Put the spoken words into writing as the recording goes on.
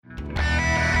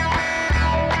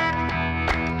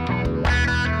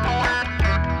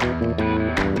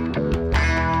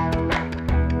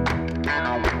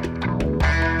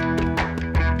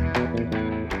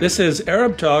This is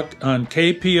Arab Talk on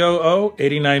KPOO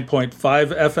 89.5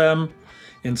 FM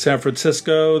in San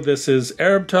Francisco. This is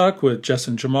Arab Talk with Jess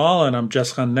and Jamal, and I'm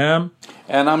Jess Ghannam.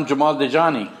 And I'm Jamal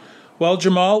Dejani. Well,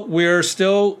 Jamal, we're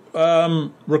still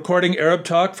recording Arab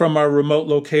Talk from our remote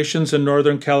locations in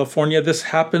Northern California. This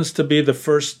happens to be the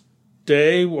first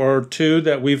day or two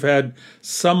that we've had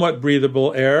somewhat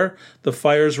breathable air. The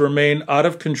fires remain out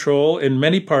of control in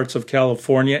many parts of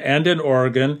California and in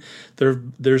Oregon.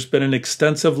 There's been an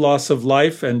extensive loss of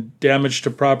life and damage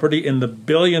to property in the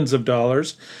billions of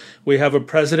dollars. We have a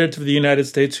president of the United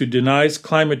States who denies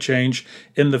climate change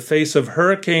in the face of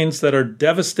hurricanes that are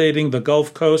devastating the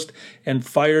Gulf Coast and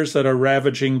fires that are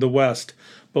ravaging the West.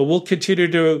 But we'll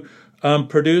continue to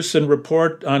produce and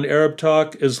report on Arab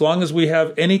Talk. As long as we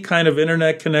have any kind of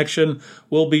internet connection,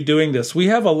 we'll be doing this. We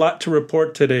have a lot to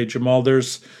report today, Jamal.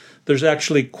 There's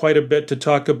actually quite a bit to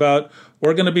talk about.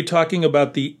 We're going to be talking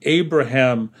about the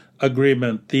Abraham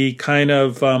Agreement, the kind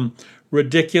of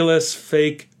ridiculous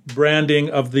fake branding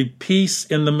of the peace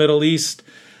in the Middle East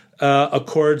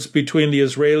accords between the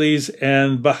Israelis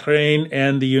and Bahrain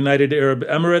and the United Arab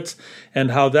Emirates,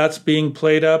 and how that's being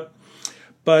played up.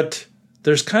 But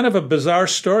there's kind of a bizarre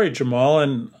story, Jamal,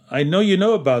 and I know you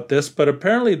know about this, but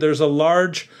apparently there's a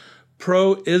large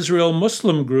pro-Israel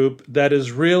Muslim group that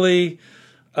is really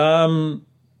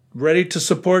ready to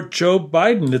support Joe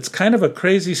Biden. It's kind of a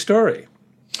crazy story.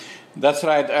 That's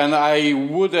right, and I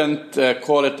wouldn't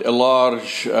call it a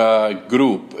large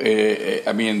group.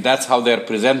 I mean, that's how they're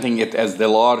presenting it, as the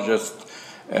largest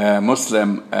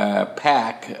Muslim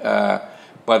pack.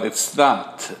 But it's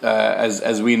not,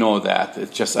 as we know that.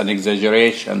 It's just an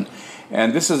exaggeration.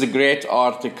 And this is a great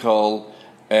article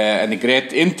and a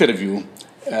great interview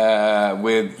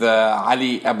with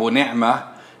Ali Abu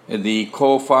Ni'mah, the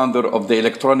co-founder of the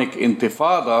Electronic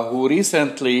Intifada, who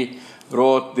recently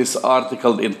wrote this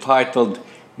article entitled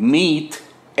Meet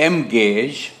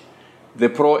Emgage, the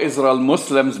pro-Israel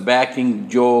Muslims backing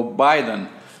Joe Biden.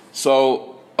 So,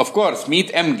 of course,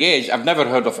 meet Emgage. I've never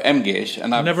heard of Emgage.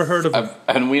 And I've never heard of him.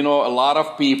 And we know a lot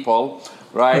of people,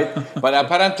 right? But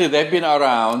apparently they've been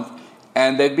around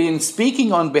and they've been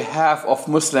speaking on behalf of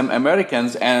Muslim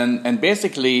Americans, and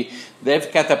basically they've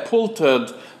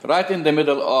catapulted right in the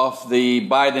middle of the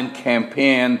Biden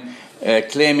campaign,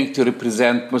 claiming to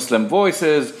represent Muslim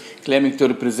voices, claiming to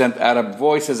represent Arab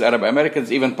voices, Arab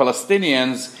Americans, even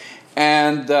Palestinians.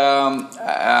 And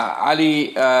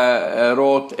Ali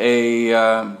wrote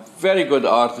a very good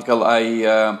article.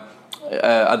 I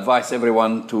advise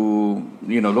everyone to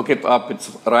look it up. It's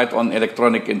right on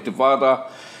Electronic Intifada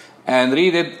and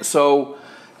read it. So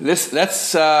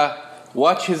let's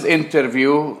watch his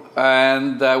interview,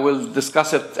 and we'll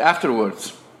discuss it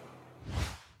afterwards.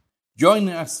 Joining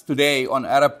us today on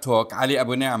Arab Talk, Ali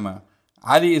Abu Ni'mah.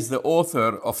 Ali is the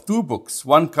author of two books,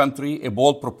 One Country, A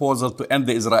Bold Proposal to End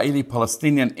the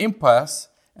Israeli-Palestinian Impasse,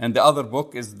 and the other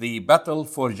book is The Battle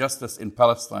for Justice in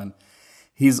Palestine.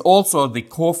 He's also the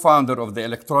co-founder of the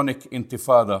Electronic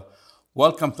Intifada.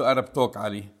 Welcome to Arab Talk,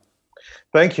 Ali.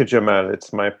 Thank you, Jamal.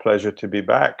 It's my pleasure to be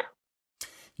back.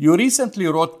 You recently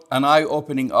wrote an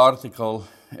eye-opening article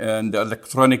in the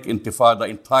Electronic Intifada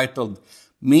entitled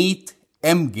Meet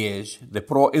Emgage, the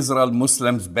pro-Israel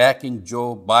Muslims backing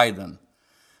Joe Biden.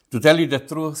 To tell you the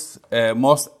truth,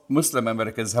 most Muslim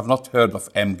Americans have not heard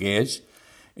of Emgage.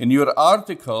 In your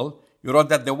article, you wrote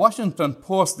that the Washington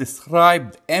Post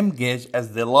described Emgage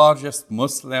as the largest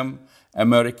Muslim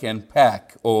American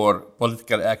PAC, or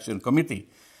Political Action Committee.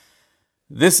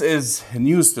 This is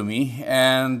news to me,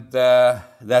 and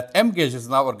that Emgage is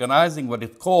now organizing what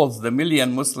it calls the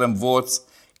Million Muslim Votes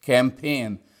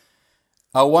campaign.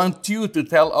 I want you to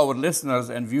tell our listeners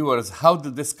and viewers, how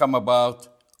did this come about?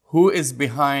 Who is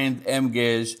behind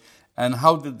Emgage, and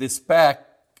how did this PAC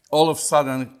all of a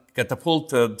sudden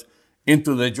catapulted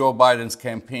into the Joe Biden's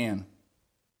campaign?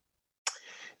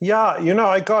 Yeah,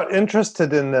 I got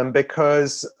interested in them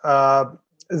because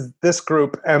this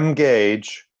group,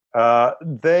 Emgage,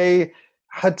 they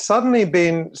had suddenly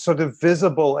been sort of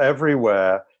visible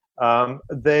everywhere.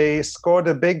 They scored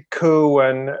a big coup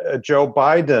when Joe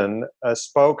Biden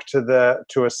spoke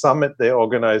to a summit they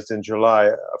organized in July.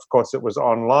 Of course, it was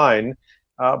online,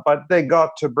 but they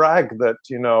got to brag that,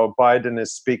 Biden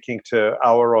is speaking to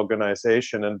our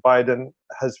organization, and Biden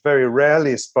has very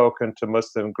rarely spoken to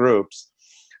Muslim groups.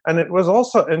 And it was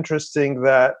also interesting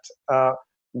that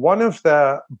one of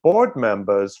their board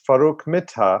members, Farouk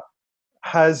Mitta,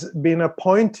 has been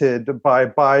appointed by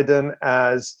Biden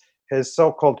as his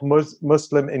so-called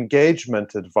Muslim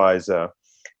engagement advisor.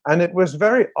 And it was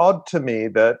very odd to me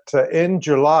that in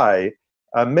July,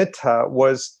 Mitta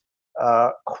was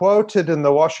quoted in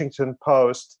the Washington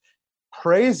Post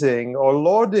praising or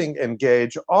lauding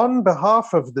Engage on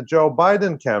behalf of the Joe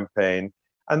Biden campaign.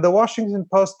 And the Washington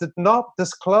Post did not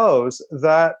disclose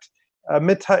that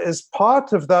Mitta is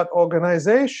part of that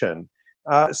organization.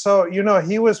 So,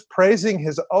 he was praising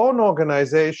his own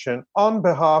organization on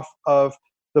behalf of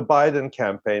the Biden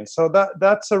campaign. So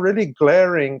that's a really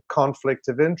glaring conflict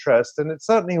of interest. And it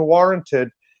certainly warranted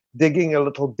digging a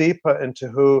little deeper into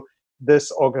who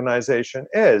this organization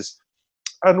is.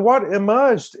 And what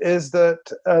emerged is that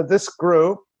this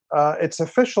group, its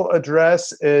official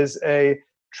address is a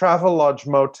Travelodge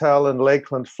motel in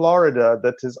Lakeland, Florida,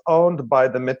 that is owned by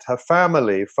the Mitta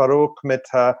family, Farouk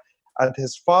Mitta and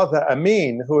his father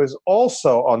Amin, who is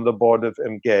also on the board of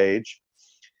Engage.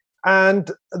 And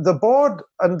the board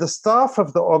and the staff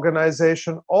of the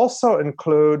organization also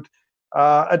include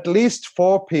at least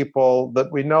 4 people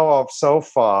that we know of so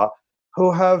far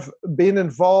who have been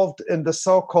involved in the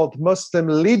so-called Muslim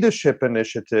Leadership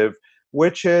Initiative,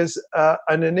 which is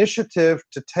an initiative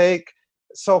to take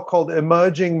so-called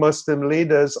emerging Muslim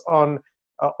leaders on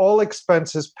all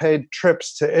expenses paid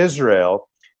trips to Israel.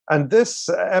 And this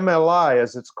MLI,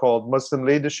 as it's called, Muslim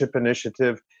Leadership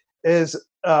Initiative, is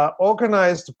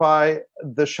organized by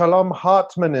the Shalom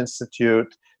Hartman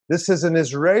Institute. This is an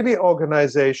Israeli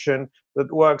organization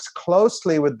that works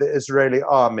closely with the Israeli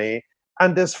army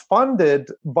and is funded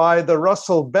by the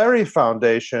Russell Berry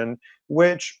Foundation,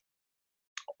 which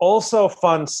also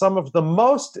funds some of the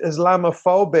most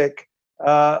Islamophobic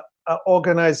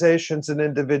organizations and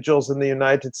individuals in the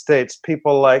United States,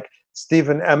 people like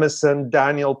Stephen Emerson,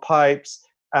 Daniel Pipes,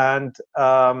 and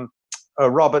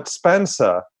Robert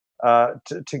Spencer,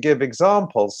 to give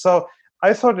examples. So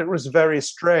I thought it was very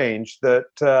strange that,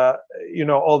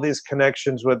 all these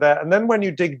connections were there. And then when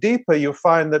you dig deeper, you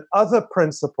find that other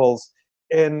principals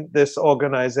in this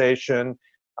organization,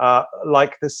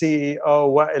 like the CEO,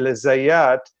 Wael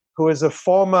Zayat, who is a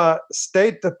former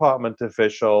State Department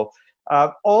official,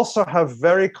 also have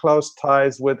very close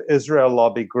ties with Israel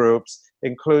lobby groups,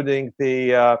 including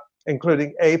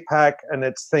AIPAC and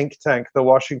its think tank, the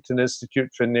Washington Institute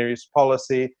for Near East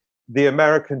Policy, the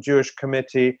American Jewish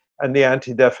Committee, and the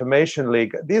Anti-Defamation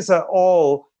League. These are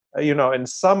all, in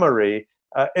summary,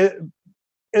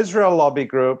 Israel lobby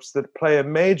groups that play a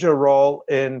major role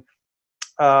in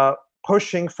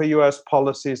pushing for U.S.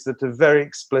 policies that are very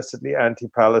explicitly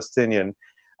anti-Palestinian.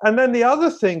 And then the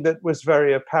other thing that was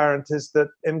very apparent is that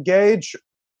Engage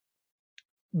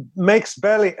makes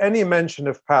barely any mention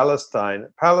of Palestine.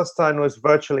 Palestine was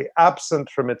virtually absent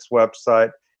from its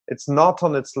website. It's not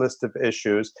on its list of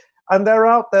issues. And they're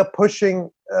out there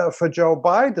pushing for Joe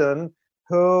Biden,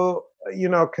 who,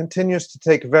 continues to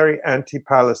take very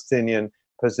anti-Palestinian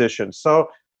positions. So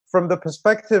from the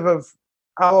perspective of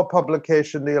our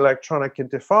publication, The Electronic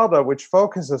Intifada, which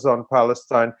focuses on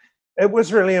Palestine, it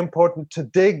was really important to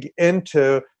dig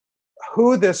into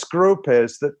who this group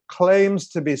is that claims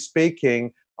to be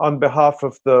speaking on behalf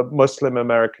of the Muslim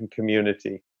American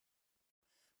community.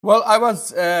 Well, I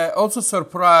was also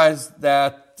surprised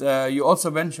that you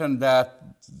also mentioned that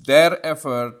their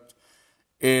effort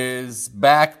is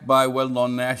backed by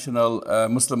well-known national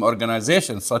Muslim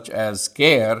organizations such as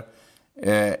CARE,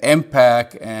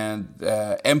 MPAC, and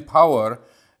Empower,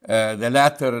 the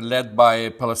latter led by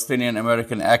Palestinian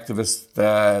American activist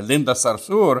Linda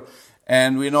Sarsour.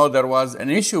 And we know there was an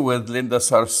issue with Linda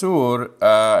Sarsour,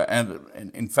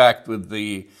 and in fact with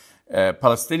the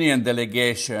Palestinian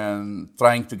delegation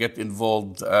trying to get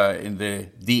involved in the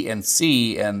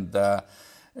DNC, and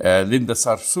Linda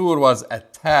Sarsour was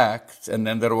attacked, and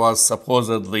then there was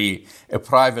supposedly a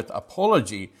private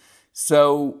apology.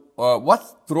 So what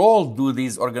role do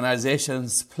these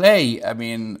organizations play? I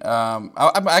mean,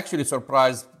 I'm actually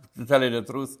surprised, to tell you the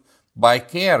truth, by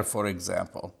CARE, for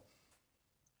example.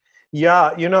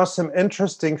 Yeah, some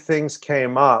interesting things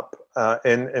came up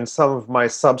in some of my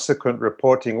subsequent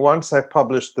reporting. Once I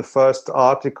published the first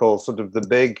article, sort of the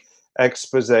big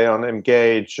expose on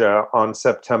Engage on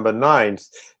September 9th,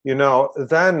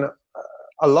 then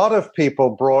a lot of people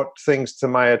brought things to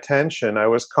my attention. I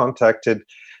was contacted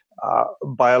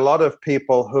by a lot of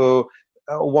people who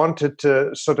wanted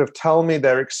to sort of tell me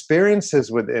their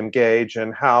experiences with Engage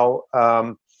and how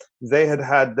they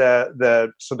had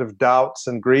their sort of doubts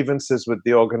and grievances with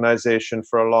the organization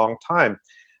for a long time.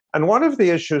 And one of the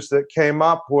issues that came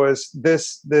up was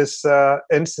this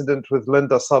incident with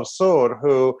Linda Sarsour,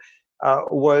 who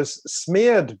was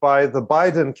smeared by the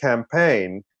Biden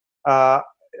campaign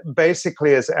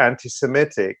basically as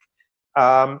anti-Semitic.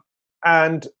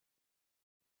 And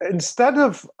instead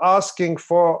of asking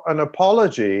for an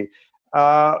apology,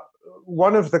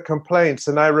 one of the complaints,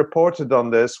 and I reported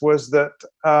on this, was that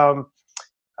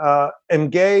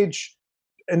Engage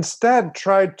instead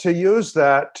tried to use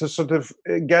that to sort of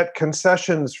get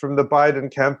concessions from the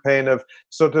Biden campaign of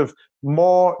sort of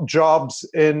more jobs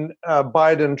in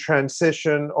Biden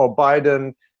transition or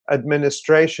Biden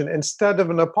administration instead of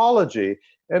an apology.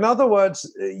 In other words,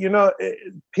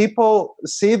 people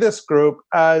see this group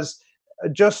as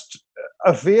just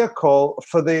a vehicle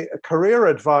for the career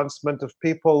advancement of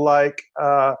people like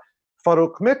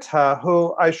Farouk Mitha,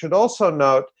 who I should also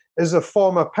note is a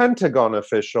former Pentagon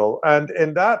official, and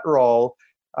in that role,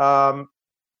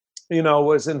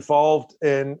 was involved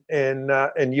in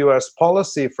U.S.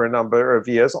 policy for a number of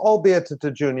years, albeit at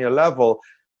a junior level.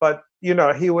 But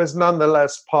he was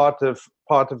nonetheless part of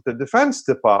the Defense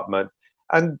Department,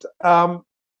 and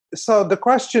so the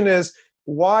question is,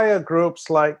 why are groups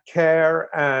like CARE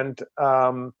and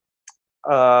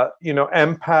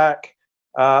MPAC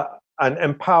and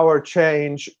Empower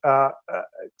Change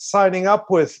signing up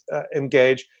with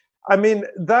Engage? I mean,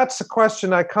 that's a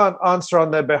question I can't answer on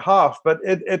their behalf, but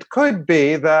it could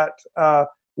be that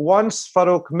once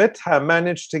Farouk Mitha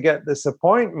managed to get this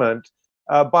appointment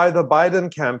by the Biden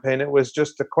campaign, it was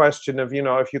just a question of,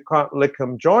 if you can't lick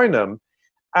them, join them.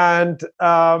 And,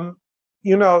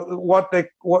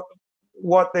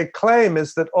 what they claim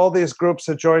is that all these groups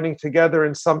are joining together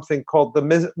in something called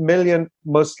the Million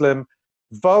Muslim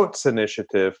Votes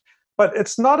Initiative. But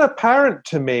it's not apparent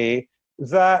to me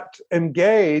that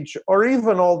Engage, or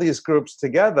even all these groups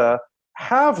together,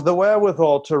 have the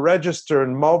wherewithal to register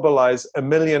and mobilize 1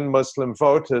 million Muslim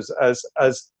voters as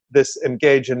this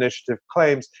Engage initiative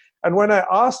claims. And when I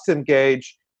asked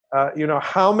Engage,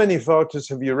 how many voters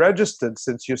have you registered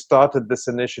since you started this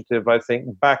initiative, I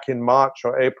think back in March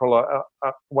or April or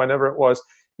whenever it was,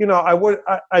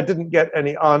 I didn't get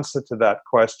any answer to that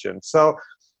question. So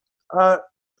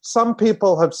some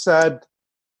people have said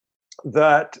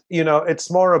that, it's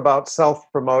more about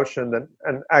self-promotion than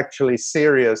an actually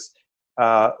serious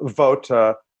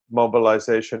voter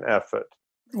mobilization effort.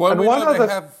 Well, we know they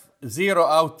have zero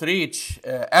outreach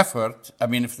effort. I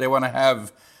mean, if they want to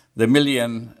have the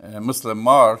Million Muslim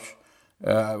March,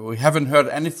 we haven't heard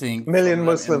anything. Million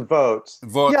Muslim votes.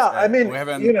 Yeah, I mean, we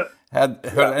haven't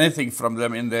heard anything from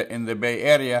them in the Bay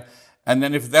Area. And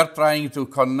then if they're trying to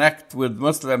connect with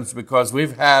Muslims, because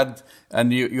we've had,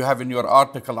 and you have in your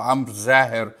article, Amr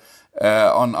Zahir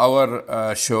on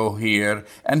our show here,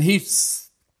 and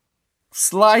he's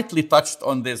slightly touched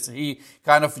on this. He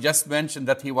kind of just mentioned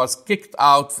that he was kicked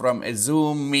out from a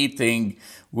Zoom meeting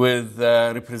with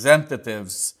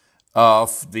representatives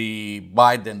of the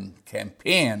Biden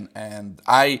campaign. And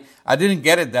I didn't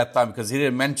get it that time because he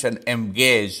didn't mention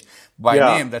Engage by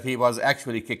name, that he was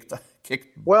actually kicked.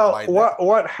 Well,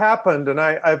 what happened, and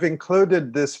I've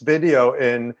included this video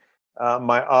in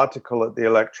my article at the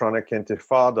Electronic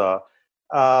Intifada,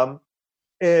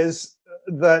 is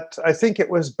that I think it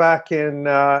was back in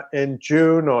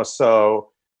June or so,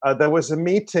 there was a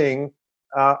meeting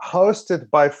hosted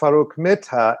by Farouk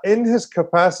Mitha in his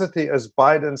capacity as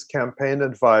Biden's campaign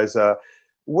advisor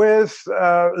with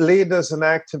leaders and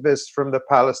activists from the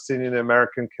Palestinian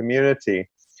American community.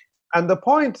 And the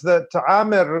point that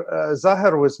Amr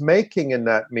Zahir was making in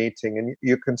that meeting, and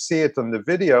you can see it on the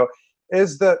video,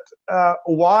 is that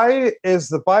why is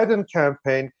the Biden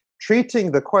campaign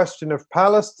treating the question of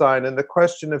Palestine and the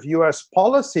question of U.S.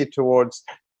 policy towards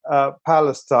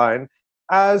Palestine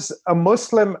as a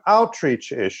Muslim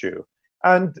outreach issue,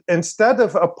 and instead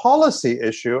of a policy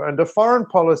issue and a foreign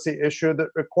policy issue that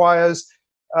requires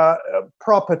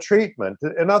proper treatment?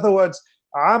 In other words,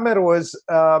 Amr was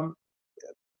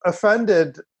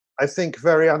offended, I think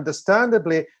very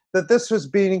understandably, that this was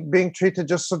being treated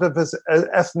just sort of as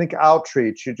ethnic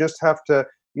outreach. You just have to,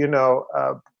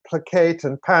 placate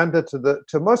and pander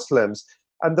to Muslims.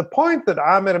 And the point that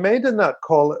Amr made in that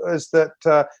call is that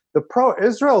the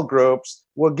pro-Israel groups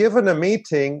were given a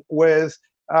meeting with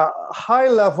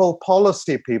high-level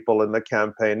policy people in the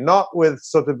campaign, not with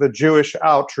sort of a Jewish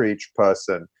outreach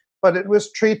person, but it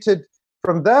was treated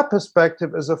from their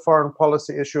perspective as a foreign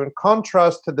policy issue, in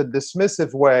contrast to the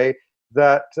dismissive way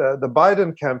that the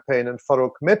Biden campaign and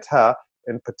Farouk Mitha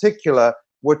in particular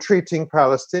were treating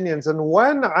Palestinians. And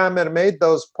when Amr made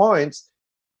those points,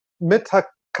 Mitha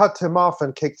cut him off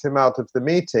and kicked him out of the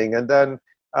meeting. And then,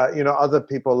 other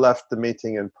people left the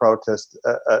meeting in protest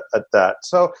at that.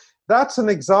 So that's an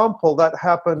example that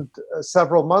happened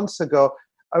several months ago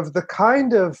of the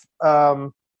kind of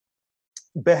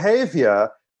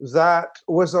behavior that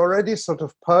was already sort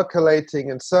of percolating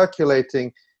and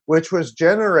circulating, which was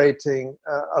generating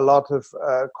a lot of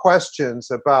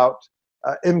questions about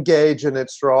Engage in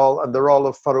its role and the role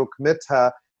of Farouk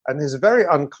Mitha and his very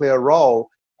unclear role.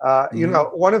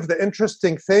 One of the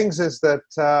interesting things is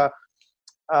that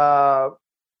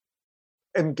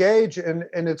Engage, in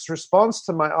its response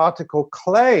to my article,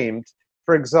 claimed,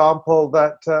 for example,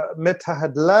 that Mitta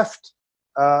had left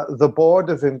the board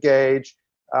of Engage.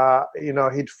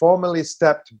 He'd formally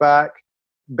stepped back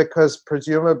because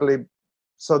presumably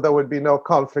so there would be no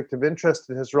conflict of interest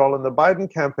in his role in the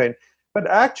Biden campaign. But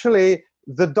actually,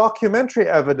 the documentary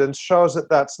evidence shows that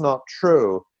that's not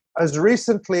true. As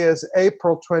recently as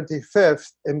April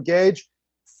 25th, Engage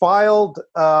filed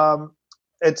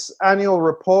its annual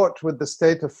report with the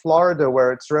state of Florida,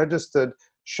 where it's registered,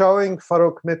 showing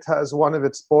Farouk Mitta as one of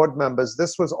its board members.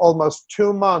 This was almost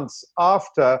 2 months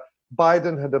after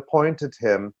Biden had appointed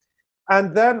him.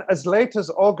 And then as late as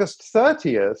August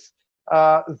 30th,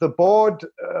 the board,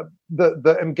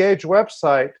 the Engage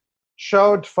website,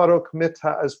 showed Farouk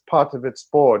Mitta as part of its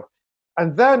board.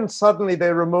 And then suddenly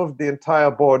they removed the entire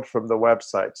board from the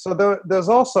website. So there's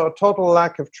also a total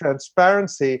lack of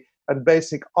transparency and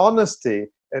basic honesty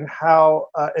in how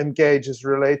Engage is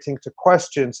relating to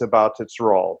questions about its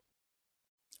role.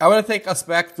 I want to take us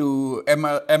back to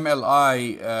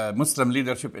MLI, Muslim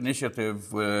Leadership Initiative,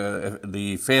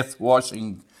 the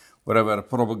faith-washing, whatever,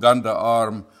 propaganda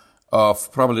arm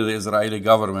of probably the Israeli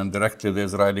government, directly the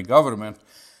Israeli government.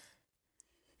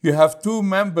 You have two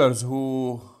members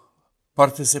who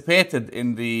participated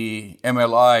in the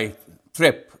MLI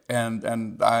trip, and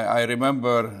I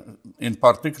remember in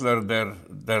particular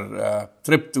their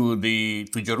trip to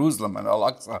Jerusalem and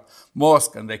Al-Aqsa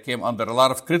Mosque, and they came under a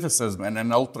lot of criticism, and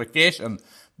an altercation,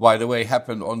 by the way,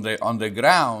 happened on the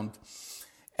ground,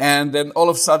 and then all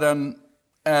of a sudden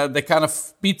they kind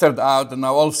of petered out, and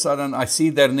now all of a sudden I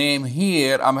see their name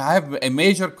here. I have a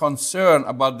major concern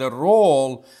about the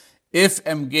role if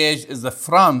Engage is the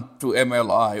front to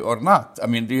MLI or not. I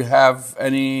mean, do you have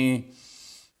any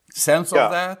sense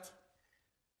of that?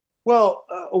 Well,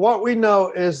 what we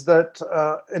know is that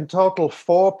in total,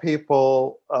 4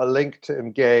 people linked to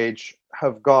Engage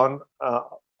have gone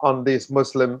on these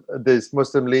Muslim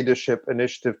Leadership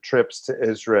Initiative trips to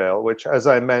Israel, which, as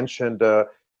I mentioned,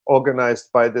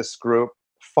 organized by this group,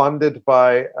 funded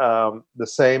by the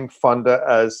same funder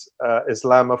as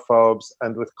Islamophobes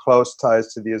and with close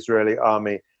ties to the Israeli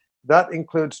army. That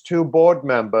includes 2 board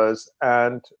members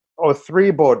or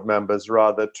 3 board members,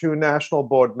 rather, 2 national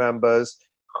board members,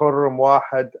 Khurram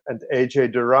Wahed and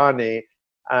AJ Durrani,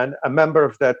 and a member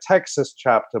of their Texas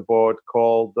chapter board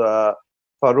called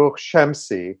Farouk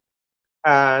Shamsi,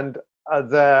 and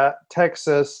their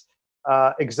Texas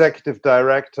executive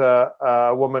director,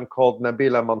 a woman called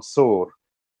Nabila Mansour.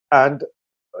 And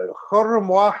Khurram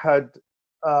Wahed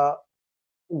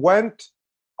went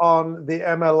on the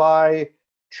MLI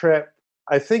trip,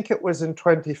 I think it was in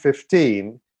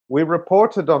 2015. We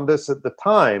reported on this at the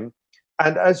time.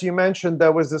 And as you mentioned,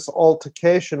 there was this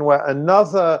altercation where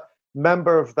another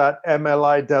member of that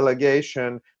MLI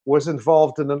delegation was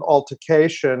involved in an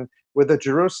altercation with a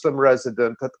Jerusalem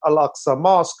resident at Al-Aqsa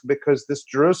Mosque, because this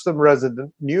Jerusalem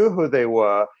resident knew who they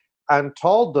were and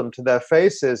told them to their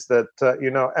faces that,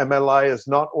 MLI is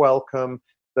not welcome,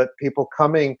 that people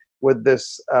coming with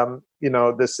this,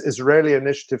 this Israeli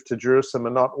initiative to Jerusalem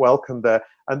are not welcome there.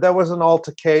 And there was an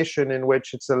altercation in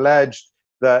which it's alleged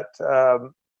that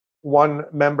one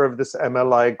member of this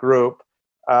MLI group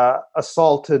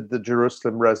assaulted the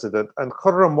Jerusalem resident. And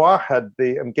Khurram Wahed,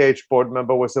 the Engaged board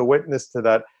member, was a witness to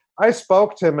that. I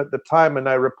spoke to him at the time, and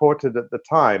I reported at the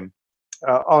time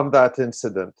on that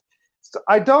incident. So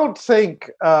I don't think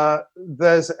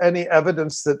there's any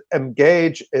evidence that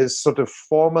Engage is sort of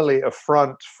formally a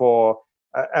front for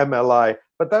MLI,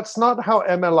 but that's not how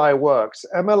MLI works.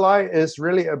 MLI is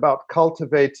really about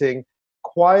cultivating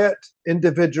quiet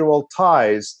individual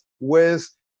ties with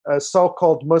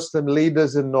so-called Muslim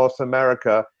leaders in North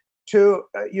America to,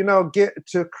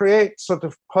 to create sort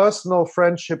of personal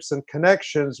friendships and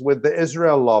connections with the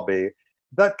Israel lobby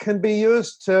that can be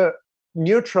used to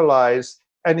neutralize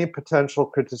any potential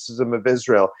criticism of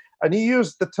Israel. And he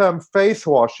used the term faith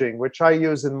washing, which I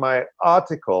use in my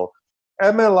article.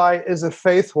 MLI is a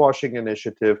faith washing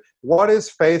initiative. What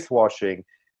is faith washing?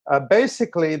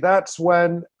 Basically, that's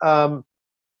when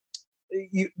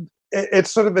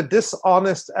it's sort of a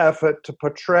dishonest effort to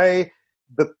portray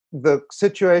the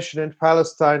situation in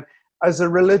Palestine as a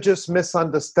religious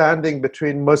misunderstanding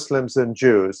between Muslims and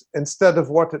Jews, instead of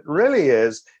what it really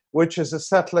is, which is a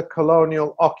settler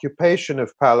colonial occupation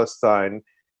of Palestine,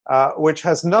 which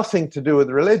has nothing to do with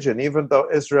religion, even though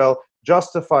Israel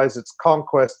justifies its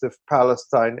conquest of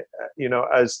Palestine,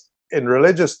 as in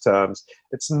religious terms.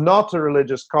 It's not a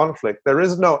religious conflict. There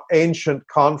is no ancient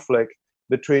conflict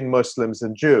between Muslims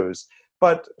and Jews.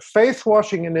 But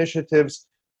faith-washing initiatives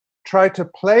try to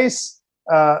place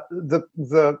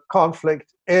the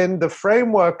conflict in the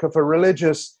framework of a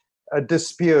religious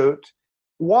dispute.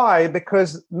 Why?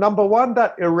 Because number one,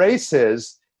 that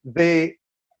erases the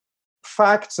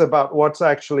facts about what's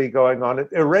actually going on. It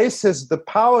erases the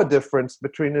power difference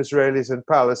between Israelis and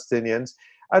Palestinians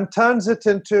and turns it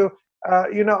into,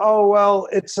 oh, well,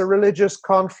 it's a religious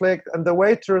conflict, and the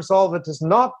way to resolve it is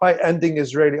not by ending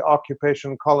Israeli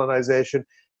occupation and colonization,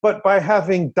 but by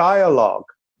having dialogue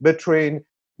between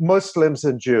Muslims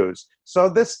and Jews. So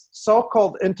this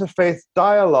so-called interfaith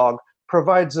dialogue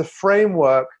provides a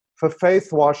framework for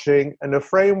faith washing and a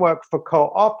framework for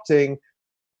co-opting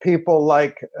people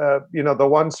like, the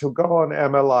ones who go on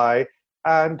MLI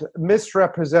and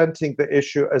misrepresenting the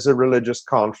issue as a religious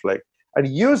conflict and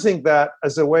using that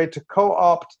as a way to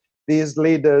co-opt these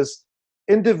leaders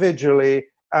individually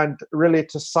and really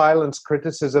to silence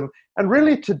criticism and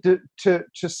really to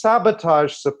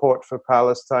sabotage support for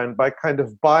Palestine by kind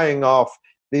of buying off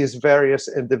these various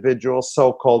individual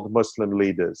so-called Muslim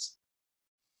leaders.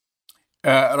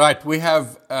 Right. We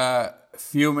have a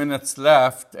few minutes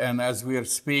left, and as we are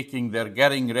speaking, they're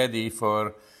getting ready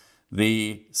for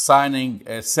the signing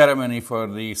ceremony for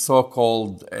the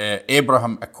so-called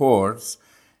Abraham Accords.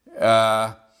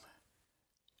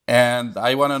 And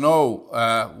I want to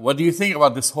know, what do you think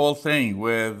about this whole thing,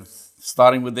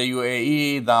 starting with the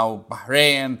UAE, now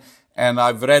Bahrain, and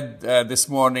I've read this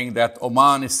morning that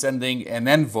Oman is sending an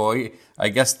envoy. I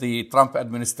guess the Trump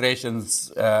administration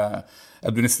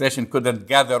couldn't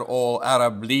gather all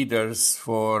Arab leaders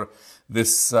for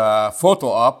this photo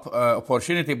op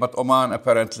opportunity, but Oman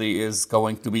apparently is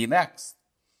going to be next.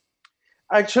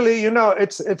 Actually,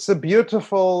 it's a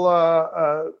beautiful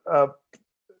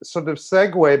sort of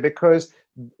segue, because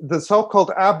the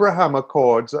so-called Abraham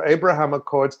Accords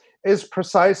is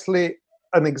precisely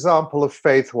an example of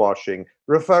faith washing,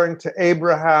 referring to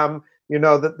Abraham,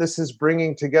 that this is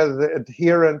bringing together the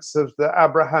adherents of the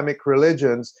Abrahamic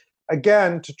religions,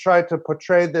 again, to try to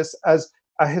portray this as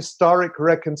a historic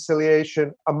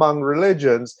reconciliation among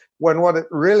religions, when what it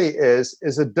really is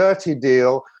a dirty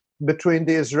deal between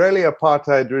the Israeli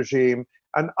apartheid regime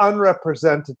and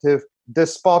unrepresentative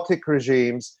despotic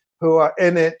regimes who are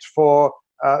in it for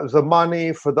the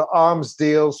money, for the arms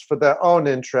deals, for their own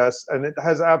interests, and it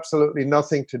has absolutely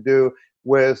nothing to do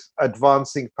with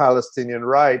advancing Palestinian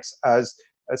rights, as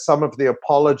some of the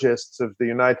apologists of the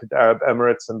United Arab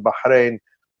Emirates and Bahrain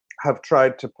have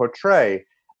tried to portray.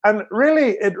 And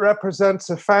really, it represents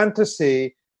a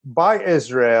fantasy by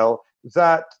Israel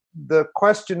that the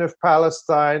question of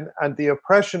Palestine and the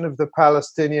oppression of the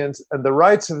Palestinians and the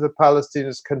rights of the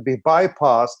Palestinians can be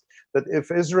bypassed, that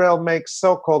if Israel makes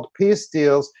so-called peace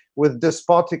deals with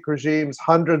despotic regimes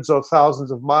hundreds or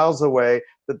thousands of miles away,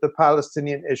 that the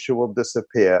Palestinian issue will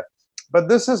disappear. But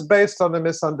this is based on a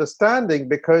misunderstanding,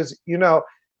 because,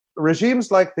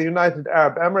 regimes like the United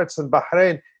Arab Emirates and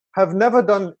Bahrain have never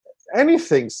done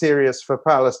anything serious for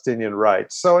Palestinian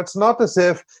rights. So it's not as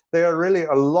if they are really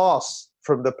a loss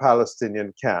from the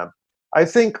Palestinian camp. I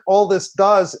think all this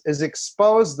does is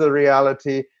expose the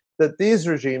reality that these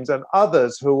regimes and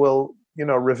others who will,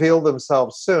 reveal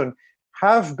themselves soon,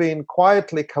 have been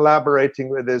quietly collaborating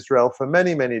with Israel for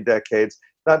many, many decades.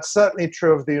 That's certainly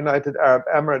true of the United Arab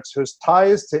Emirates, whose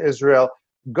ties to Israel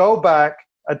go back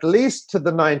at least to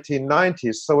the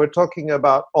 1990s. So we're talking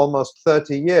about almost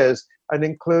 30 years, and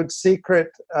include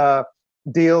secret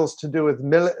deals to do with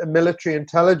military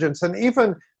intelligence. And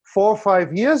even 4 or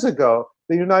 5 years ago,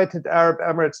 the United Arab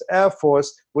Emirates Air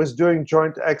Force was doing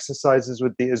joint exercises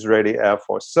with the Israeli Air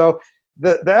Force. So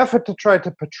the effort to try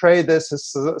to portray this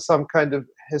as some kind of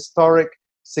historic,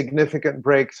 significant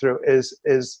breakthrough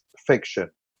is fiction.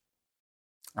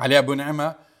 Ali Abu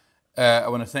Ni'ma, I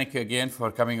want to thank you again for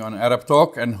coming on Arab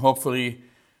Talk, and hopefully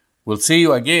we'll see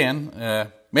you again,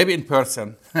 maybe in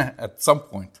person at some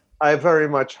point. I very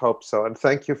much hope so, and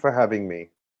thank you for having me.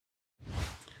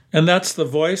 And that's the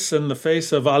voice and the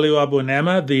face of Ali Abu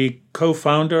Ni'ma, the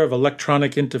co-founder of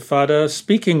Electronic Intifada,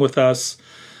 speaking with us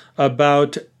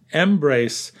about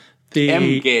Embrace.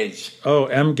 Mgage. Oh,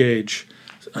 Mgage.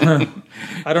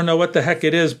 I don't know what the heck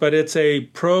it is, but it's a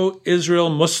pro-Israel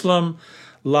Muslim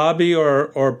lobby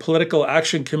or political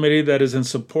action committee that is in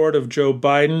support of Joe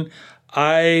Biden.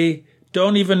 I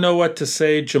don't even know what to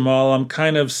say, Jamal. I'm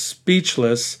kind of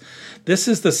speechless. This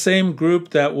is the same group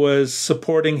that was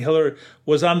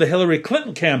was on the Hillary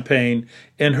Clinton campaign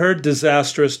in her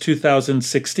disastrous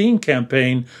 2016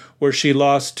 campaign where she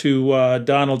lost to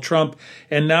Donald Trump.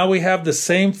 And now we have the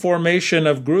same formation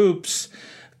of groups,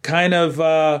 kind of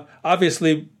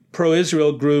obviously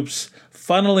pro-Israel groups,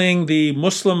 funneling the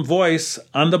Muslim voice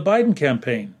on the Biden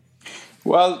campaign.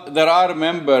 Well, there are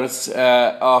members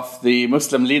of the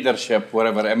Muslim leadership,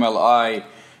 whatever, MLI.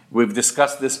 We've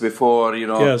discussed this before,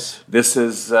 Yes. This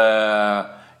is,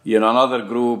 another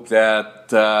group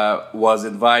that was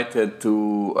invited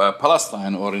to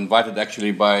Palestine, or invited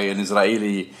actually by an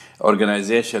Israeli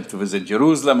organization to visit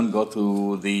Jerusalem and go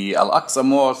to the Al-Aqsa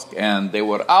Mosque, and they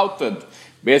were outed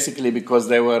basically because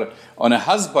they were on a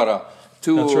Hasbara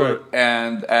tour. That's right.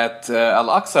 And at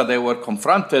Al-Aqsa they were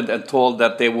confronted and told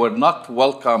that they were not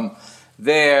welcome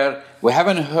there. We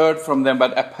haven't heard from them,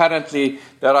 but apparently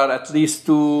there are at least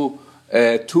two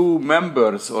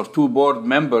members or two board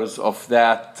members of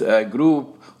that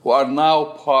group who are now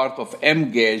part of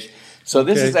Mgage. So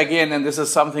this is again, and this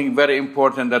is something very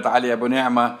important that Ali Abu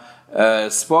Ni'ma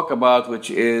spoke about,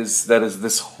 which is there is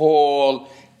this whole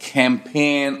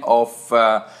campaign of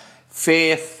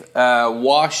faith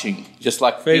washing, just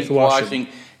like faith washing.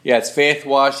 Yes, faith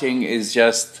washing is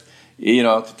just,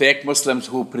 to take Muslims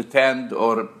who pretend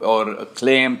or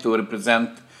claim to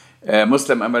represent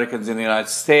Muslim Americans in the United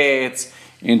States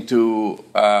into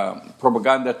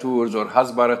propaganda tours or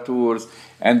Hasbara tours.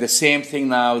 And the same thing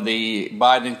now, the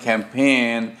Biden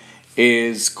campaign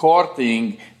is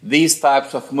courting these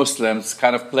types of Muslims,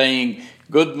 kind of playing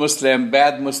good Muslim,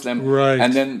 bad Muslim. Right.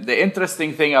 And then the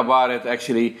interesting thing about it,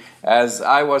 actually, as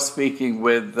I was speaking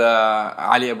with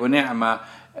Ali Abu Ni'ma,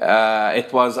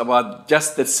 it was about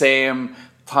just the same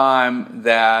time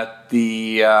that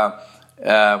the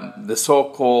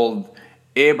so-called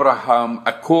Abraham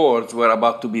Accords were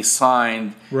about to be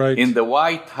signed in the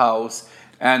White House.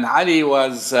 And Ali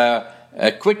was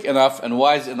quick enough and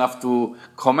wise enough to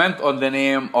comment on the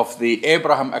name of the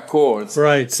Abraham Accords.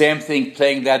 Right. Same thing,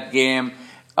 playing that game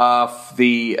of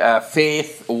the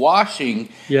faith washing,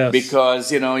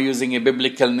 because, using a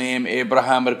biblical name,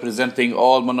 Abraham representing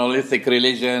all monolithic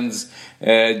religions,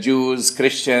 Jews,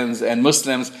 Christians, and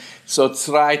Muslims. So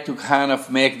try to kind of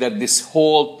make that this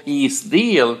whole peace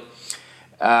deal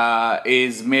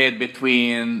is made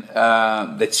between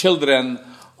the children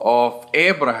of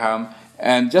Abraham.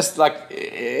 And just like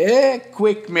a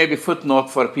quick maybe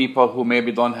footnote for people who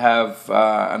maybe don't have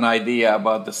an idea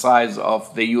about the size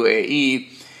of the UAE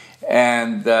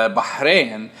and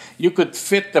Bahrain, you could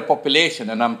fit the population,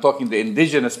 and I'm talking the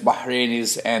indigenous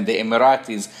Bahrainis and the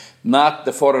Emiratis, not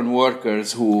the foreign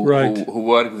workers who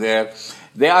work there.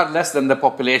 They are less than the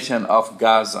population of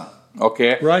Gaza.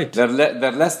 Okay, right? They're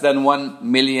less than 1.5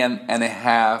 million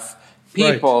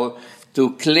people. To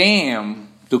claim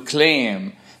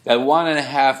that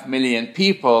 1.5 million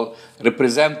people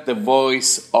represent the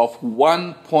voice of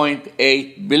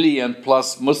 1.8 billion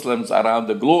plus Muslims around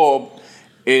the globe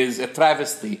is a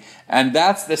travesty. And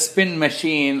that's the spin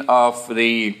machine of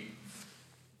the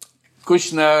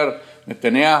Kushner,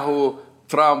 Netanyahu,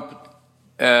 Trump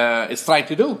is trying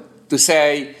to do. To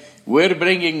say, we're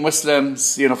bringing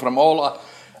Muslims, from all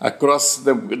across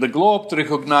the globe to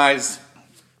recognize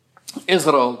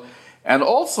Israel. And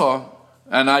also,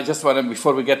 and I just want to,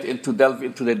 before we get into delve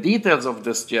into the details of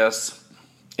this,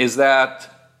 is that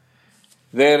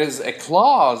there is a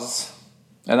clause,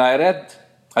 and I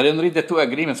didn't read the two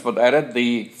agreements, but I read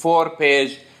the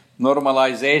 4-page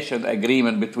normalization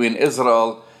agreement between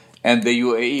Israel and the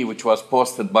UAE, which was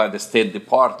posted by the State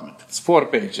Department. It's 4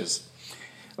 pages.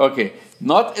 Okay,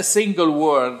 not a single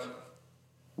word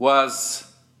was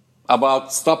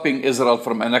about stopping Israel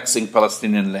from annexing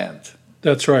Palestinian land.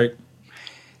 That's right.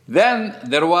 Then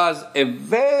there was a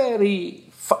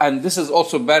and this is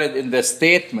also buried in the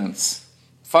statements,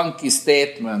 funky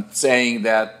statement saying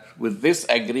that with this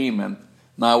agreement,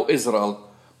 now Israel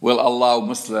will allow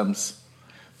Muslims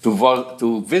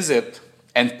to visit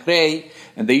and pray,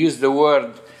 and they use the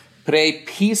word pray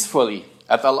peacefully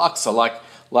at Al-Aqsa,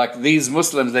 like these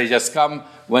Muslims, they just come,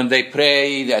 when they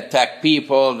pray, they attack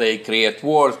people, they create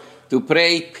wars. To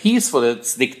pray peacefully,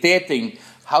 it's dictating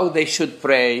how they should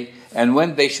pray and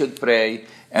when they should pray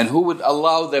and who would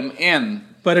allow them in.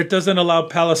 But it doesn't allow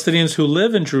Palestinians who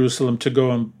live in Jerusalem to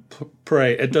go and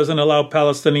pray. It doesn't allow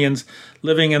Palestinians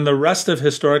living in the rest of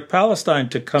historic Palestine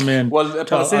to come in. Well, the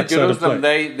Palestinians in Jerusalem,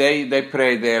 they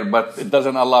pray there, but it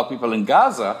doesn't allow people in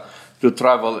Gaza to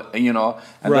travel,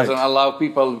 and doesn't allow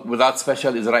people without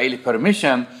special Israeli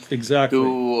permission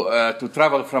to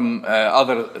travel from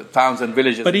other towns and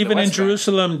villages. But even in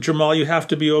Jerusalem, Jamal, you have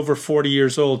to be over 40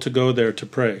 years old to go there to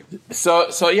pray. So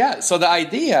the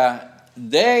idea,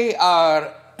 they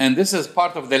are, and this is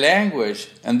part of the language,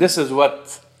 and this is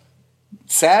what,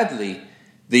 sadly,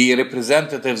 the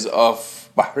representatives of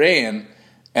Bahrain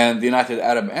and the United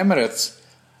Arab Emirates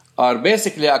are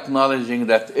basically acknowledging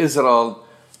that Israel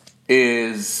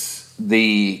is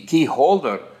the key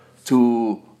holder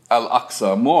to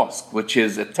Al-Aqsa Mosque, which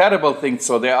is a terrible thing.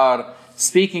 So they are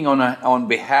speaking on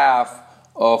behalf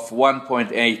of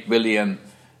 1.8 billion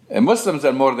Muslims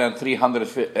and more than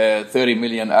 330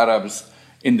 million Arabs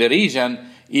in the region,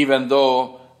 even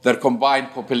though their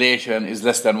combined population is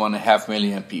less than 1.5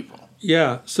 million people.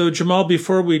 Yeah. So, Jamal,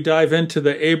 before we dive into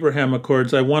the Abraham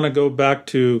Accords, I want to go back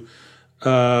to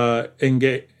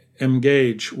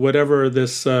Engage, whatever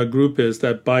this group is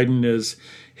that Biden is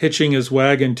hitching his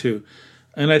wagon to.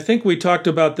 And I think we talked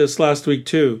about this last week,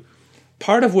 too.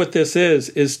 Part of what this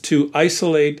is to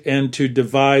isolate and to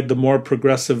divide the more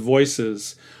progressive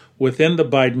voices within the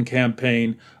Biden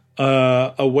campaign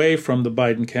away from the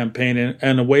Biden campaign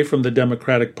and away from the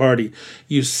Democratic Party.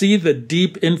 You see the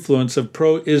deep influence of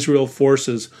pro-Israel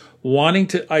forces wanting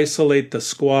to isolate the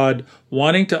Squad,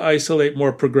 wanting to isolate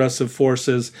more progressive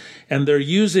forces, and they're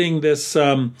using this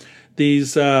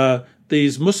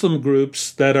these Muslim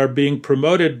groups that are being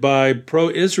promoted by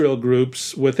pro-Israel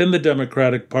groups within the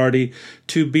Democratic Party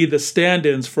to be the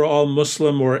stand-ins for all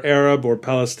Muslim or Arab or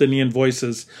Palestinian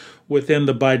voices within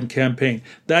the Biden campaign.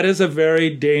 That is a very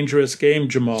dangerous game,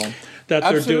 Jamal, that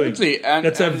they're doing.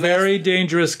 It's a very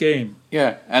dangerous game.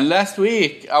 Yeah, and last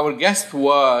week our guest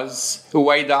was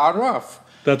Huwaida Arraf.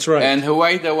 That's right. And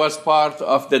Huwaida was part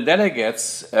of the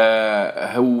delegates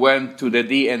who went to the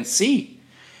DNC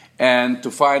and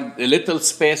to find a little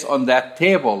space on that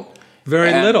table.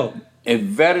 Very little. A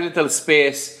very little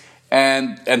space,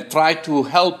 and try to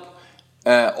help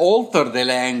alter the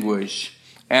language.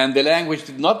 And the language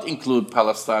did not include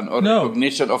Palestine or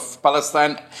recognition of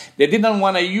Palestine. They didn't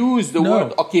want to use the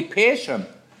word occupation.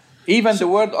 Even the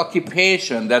word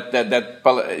occupation, that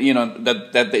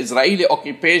the Israeli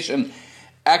occupation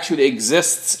actually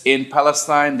exists in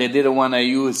Palestine, they didn't want to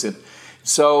use it.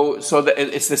 So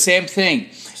it's the same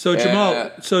thing. So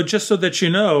Jamal, so just so that you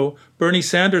know, Bernie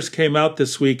Sanders came out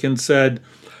this week and said,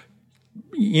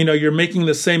 you're making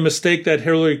the same mistake that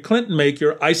Hillary Clinton made.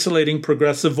 You're isolating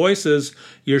progressive voices.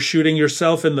 You're shooting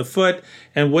yourself in the foot.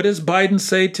 And what does Biden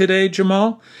say today,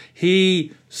 Jamal?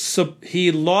 He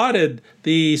lauded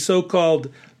the so-called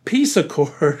peace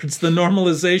accords, the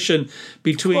normalization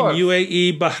between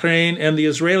UAE, Bahrain, and the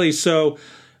Israelis. So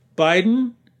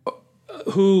Biden,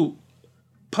 who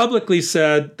publicly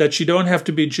said that you don't have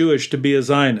to be Jewish to be a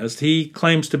Zionist, he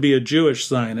claims to be a Jewish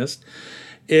Zionist,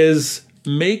 is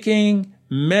making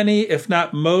many, if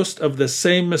not most, of the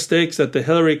same mistakes that the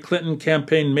Hillary Clinton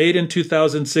campaign made in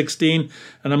 2016.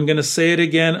 And I'm going to say it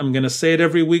again. I'm going to say it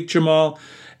every week, Jamal.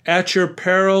 At your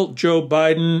peril, Joe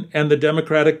Biden and the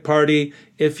Democratic Party,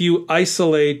 if you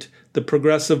isolate the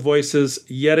progressive voices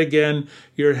yet again,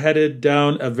 you're headed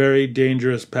down a very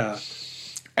dangerous path.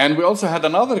 And we also had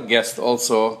another guest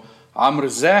also, Amr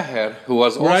Zahir, who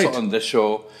was also on the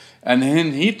show. And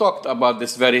he talked about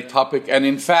this very topic. And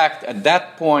in fact, at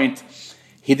that point,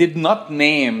 he did not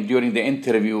name during the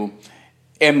interview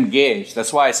Engage.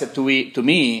 That's why I said to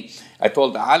me, I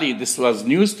told Ali, this was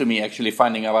news to me actually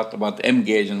finding out about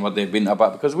Engage and what they've been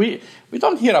about, because we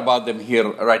don't hear about them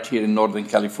right here in Northern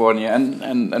California.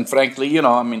 And frankly,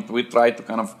 we try to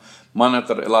kind of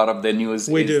monitor a lot of the news.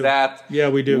 We do.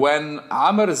 When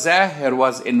Amr Zahir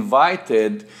was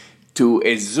invited to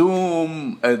a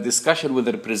Zoom discussion with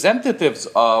the representatives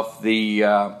of the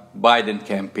Biden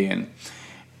campaign,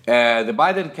 the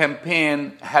Biden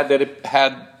campaign had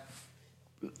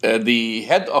the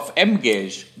head of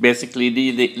Engage basically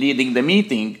leading the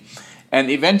meeting, and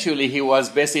eventually he was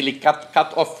basically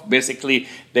cut off. Basically,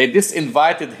 they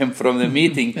disinvited him from the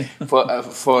meeting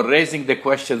for raising the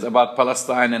questions about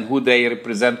Palestine and who they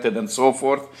represented and so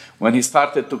forth. When he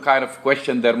started to kind of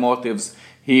question their motives,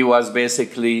 he was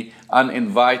basically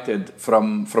uninvited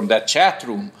from that chat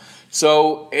room.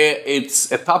 So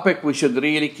it's a topic we should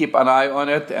really keep an eye on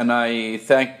it, and I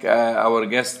thank our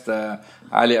guest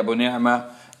Ali Abu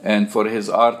Ni'ma and for his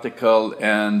article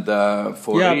and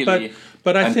for really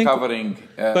uncovering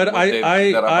what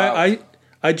they're about.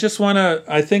 I just want to.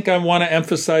 I think I want to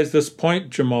emphasize this point,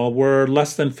 Jamal. We're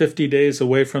less than 50 days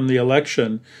away from the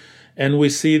election, and we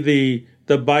see the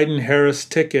Biden-Harris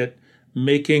ticket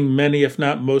making many, if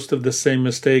not most, of the same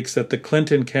mistakes that the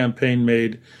Clinton campaign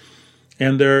made.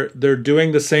 And they're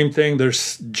doing the same thing. They're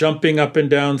jumping up and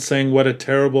down saying what a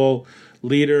terrible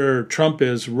leader Trump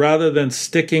is, rather than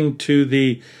sticking to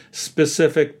the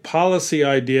specific policy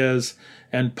ideas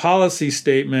and policy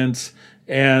statements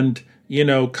and,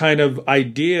 kind of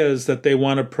ideas that they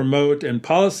want to promote and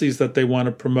policies that they want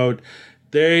to promote.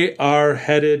 They are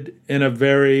headed in a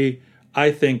very, I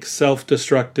think,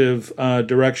 self-destructive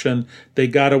direction. They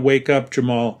got to wake up,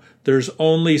 Jamal. There's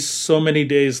only so many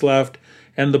days left.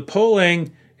 And the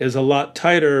polling is a lot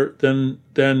tighter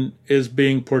than is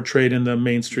being portrayed in the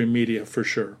mainstream media, for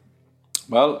sure.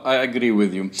 Well, I agree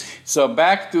with you. So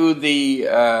back to the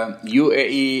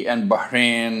UAE and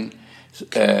Bahrain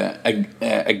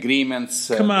agreements.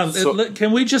 Come on,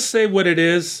 can we just say what it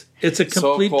is? It's a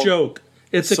complete joke.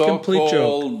 It's a complete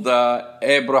joke. So-called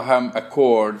Abraham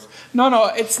Accords.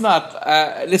 No, it's not.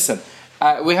 Listen,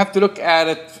 we have to look at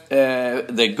it,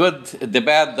 the good, the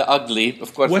bad, the ugly.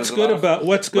 Of course. What's good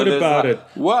about it?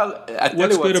 Well, I tell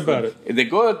what's you good about it? The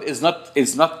good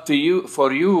is not to you,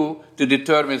 for you to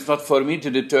determine. It's not for me to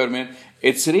determine.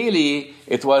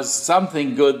 It was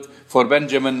something good for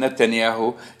Benjamin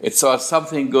Netanyahu. It was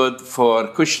something good for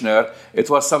Kushner. It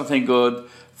was something good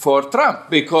for Trump,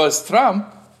 because Trump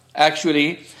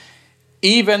actually,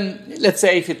 even, let's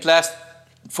say, if it lasts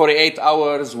 48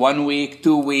 hours, 1 week,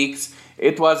 2 weeks,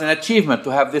 it was an achievement to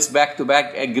have this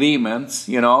back-to-back agreements,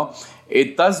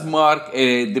 It does mark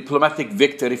a diplomatic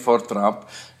victory for Trump.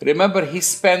 Remember, he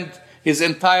spent his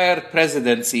entire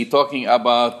presidency talking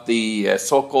about the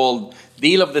so-called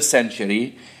deal of the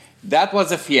century. That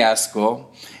was a fiasco.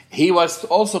 He was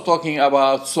also talking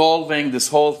about solving this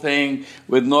whole thing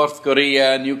with North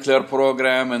Korea nuclear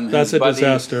program, and that's a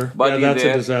disaster. That's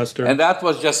a disaster. And that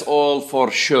was just all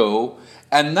for show.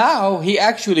 And now he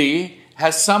actually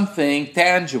has something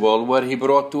tangible where he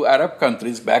brought two Arab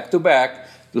countries back to back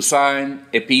to sign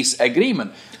a peace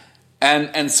agreement.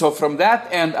 And so from that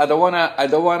end, I don't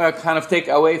wanna kind of take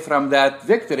away from that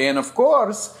victory. And of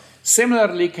course,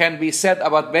 similarly can be said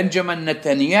about Benjamin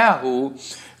Netanyahu,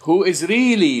 who is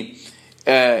really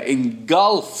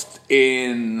engulfed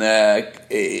in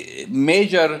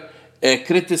major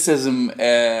criticism,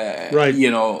 right.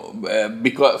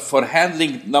 Because for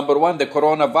handling, number one, the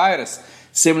coronavirus,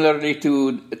 similarly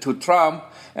to Trump,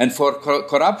 and for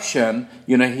corruption.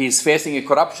 He's facing a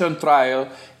corruption trial.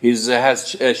 He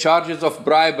has charges of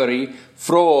bribery,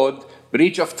 fraud,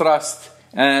 breach of trust,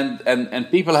 and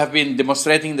people have been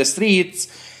demonstrating in the streets.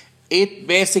 It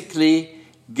basically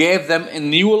gave them a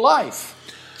new life.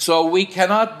 So we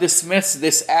cannot dismiss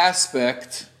this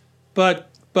aspect. But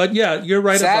yeah, you're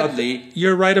right. Sadly,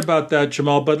 you're right about that,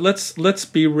 Jamal. But let's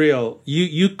be real.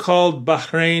 You called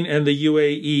Bahrain and the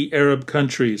UAE Arab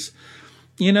countries.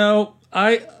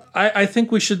 I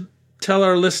think we should tell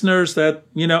our listeners that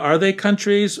are they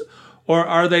countries or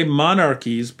are they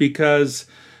monarchies? Because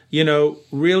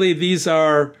really these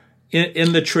are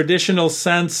in the traditional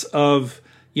sense of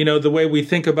the way we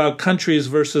think about countries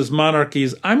versus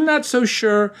monarchies. I'm not so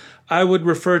sure I would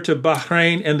refer to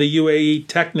Bahrain and the UAE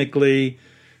technically.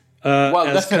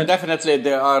 Definitely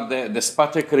there are the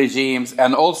despotic regimes,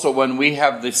 and also when we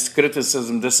have this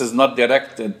criticism, this is not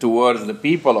directed towards the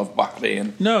people of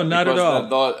Bahrain. No, not at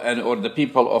all. Or the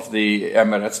people of the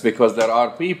Emirates, because there are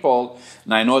people,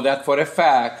 and I know that for a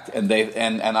fact, and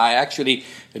I actually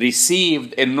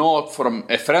received a note from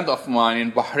a friend of mine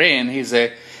in Bahrain.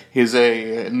 He's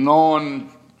a known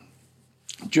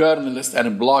journalist and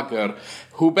a blogger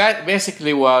who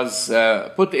basically was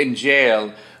put in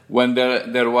jail when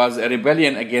there was a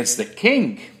rebellion against the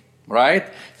king, right?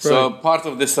 So part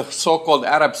of this so-called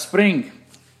Arab Spring,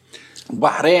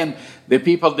 Bahrain, the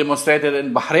people demonstrated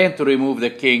in Bahrain to remove the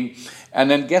king.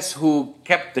 And then guess who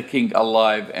kept the king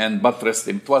alive and buttressed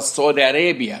him? It was Saudi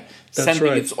Arabia,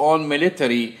 sending its own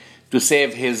military to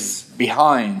save his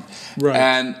behind. Right.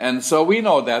 And so we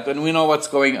know that, and we know what's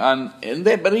going on in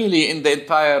the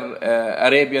entire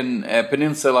Arabian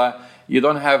Peninsula. You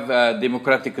don't have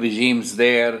democratic regimes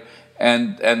there,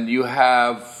 and you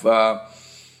have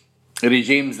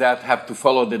regimes that have to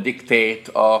follow the dictate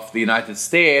of the United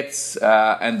States,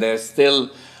 and they're still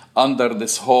under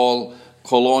this whole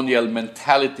colonial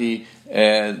mentality,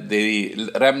 the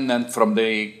remnant from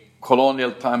the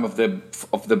colonial time of the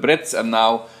Brits, and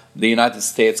now the United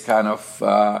States kind of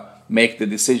make the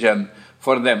decision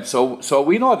for them. So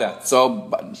we know that.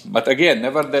 But again,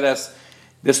 nevertheless,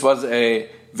 this was a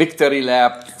victory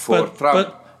lap for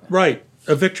Trump. Right.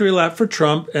 A victory lap for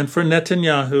Trump and for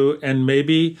Netanyahu, and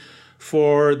maybe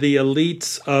for the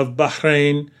elites of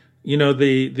Bahrain,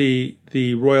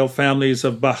 the royal families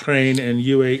of Bahrain and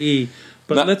UAE.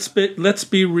 But let's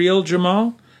be real,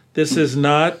 Jamal. This is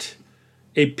not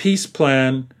a peace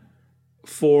plan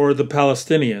for the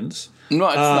Palestinians. No,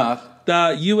 it's not.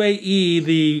 The UAE,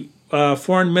 the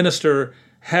foreign minister,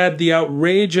 had the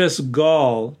outrageous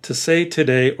gall to say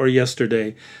today or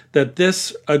yesterday that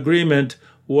this agreement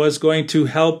was going to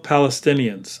help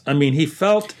Palestinians. I mean, he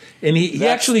felt, and he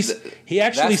actually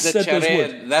said those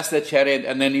words. That's the charade.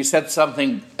 And then he said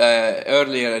something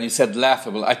earlier, and he said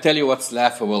laughable. I tell you what's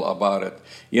laughable about it.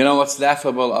 You know what's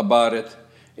laughable about it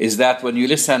is that when you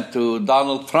listen to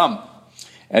Donald Trump,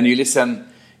 and you listen,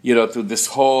 to this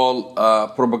whole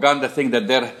propaganda thing that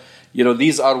they're,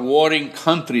 these are warring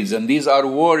countries and these are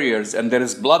warriors and there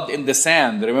is blood in the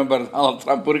sand. Remember Donald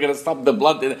Trump, we're going to stop the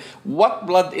blood. What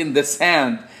blood in the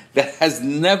sand? There has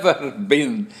never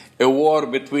been a war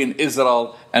between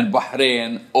Israel and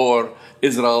Bahrain or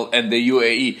Israel and the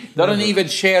UAE. They don't even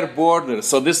share borders.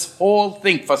 So this whole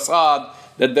thing, facade,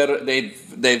 that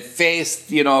they've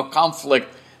faced,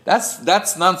 conflict,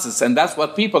 that's nonsense. And that's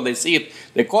what people, they see it,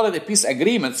 they call it a peace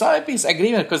agreement. It's not a peace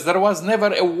agreement because there was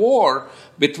never a war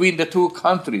between the two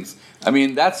countries. I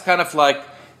mean, that's kind of like,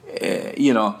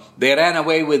 they ran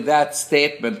away with that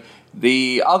statement.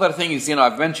 The other thing is,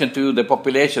 I've mentioned to the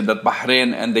population that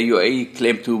Bahrain and the UAE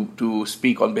claim to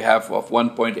speak on behalf of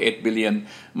 1.8 billion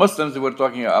Muslims. We're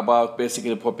talking about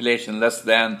basically a population less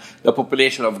than the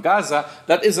population of Gaza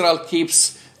that Israel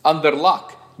keeps under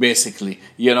lock, basically,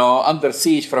 under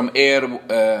siege from air,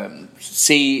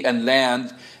 sea, and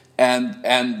land.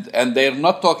 And they're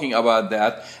not talking about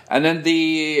that. And then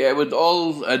with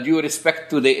all due respect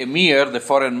to the Emir, the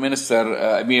foreign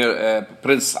minister,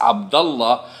 Prince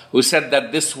Abdullah, who said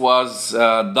that this was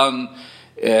done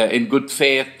in good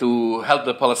faith to help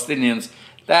the Palestinians,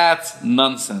 that's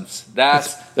nonsense.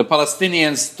 The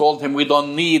Palestinians told him we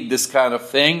don't need this kind of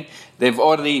thing. They've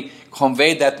already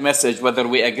conveyed that message, whether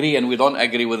we agree and we don't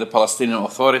agree with the Palestinian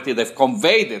Authority. They've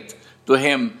conveyed it to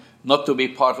him not to be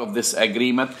part of this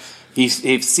agreement.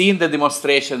 He's seen the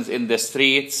demonstrations in the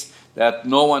streets, that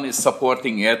no one is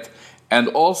supporting it. And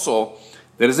also,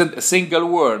 there isn't a single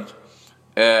word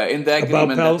in the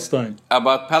agreement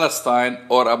about Palestine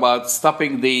or about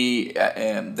stopping the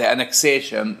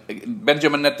annexation.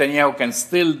 Benjamin Netanyahu can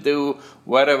still do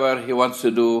whatever he wants to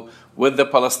do with the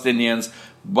Palestinians,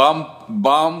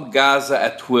 bomb Gaza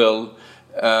at will.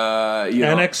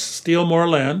 Steal more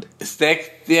land.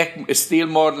 Steal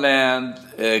more land,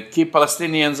 keep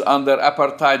Palestinians under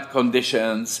apartheid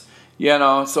conditions,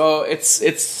 so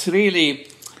it's really,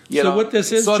 what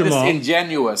this is, Jamal,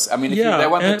 disingenuous. I mean, if they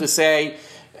wanted to say,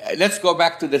 let's go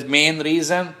back to the main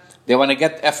reason, they want to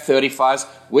get F-35s,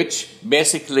 which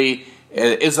basically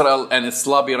Israel and its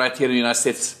lobby right here in the United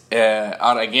States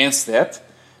are against it,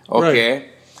 okay? Right.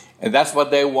 And that's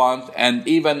what they want, and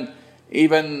even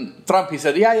Trump, he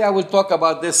said, we'll talk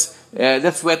about this.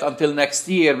 Let's wait until next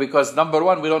year because, number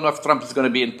one, we don't know if Trump is going to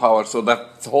be in power. So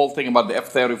that whole thing about the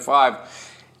F-35,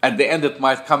 at the end, it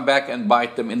might come back and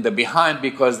bite them in the behind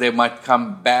because they might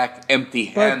come back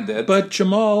empty-handed. But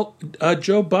Jamal,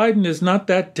 Joe Biden is not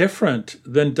that different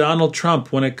than Donald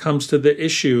Trump when it comes to the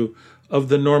issue of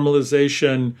the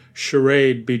normalization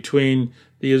charade between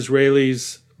the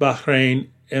Israelis, Bahrain,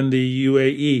 and the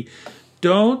UAE.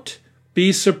 Don't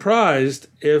be surprised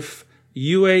if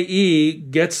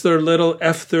UAE gets their little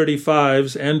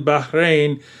F-35s and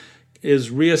Bahrain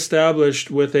is reestablished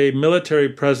with a military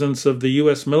presence of the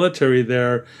U.S. military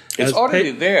there. It's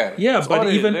already there. Yeah, it's but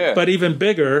even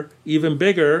bigger,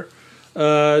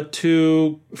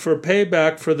 for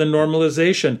payback for the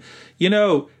normalization.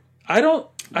 I don't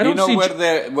see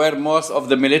where most of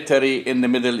the military in the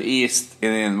Middle East,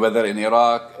 whether in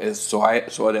Iraq,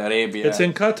 Saudi Arabia, it's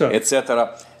in Qatar,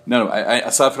 etc. No,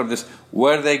 aside from this,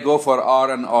 where they go for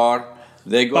R&R,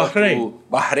 they go to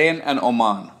Bahrain and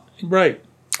Oman. Right.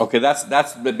 Okay,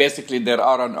 that's basically their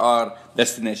R&R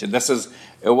destination. This is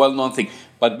a well-known thing.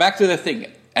 But back to the thing,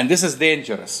 and this is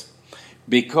dangerous,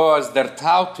 because they're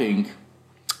touting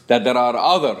that there are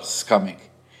others coming.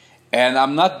 And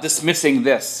I'm not dismissing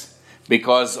this,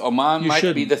 because Oman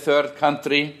might be the third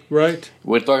country. Right.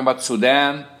 We're talking about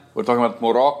Sudan, we're talking about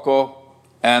Morocco,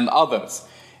 and others.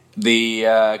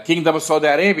 The Kingdom of Saudi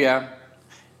Arabia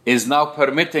is now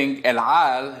permitting El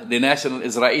Al, the national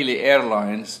Israeli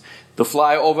airlines, to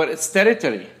fly over its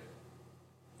territory.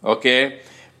 Okay?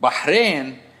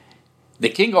 Bahrain, the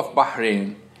king of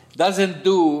Bahrain, doesn't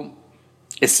do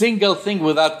a single thing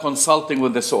without consulting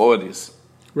with the Saudis.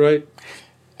 Right.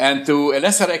 And to a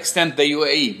lesser extent, the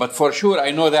UAE. But for sure,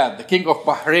 I know that the king of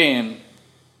Bahrain,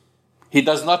 he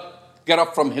does not get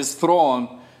up from his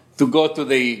throne to go to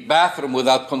the bathroom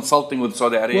without consulting with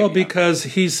Saudi Arabia. Well, because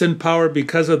he's in power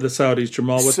because of the Saudis,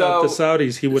 Jamal. Without the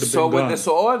Saudis, he would have been gone.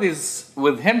 So with the Saudis,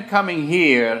 with him coming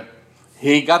here,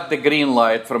 he got the green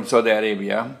light from Saudi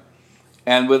Arabia.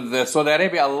 And with Saudi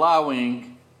Arabia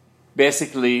allowing,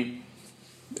 basically,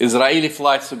 Israeli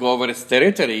flights to go over its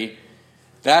territory,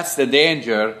 that's the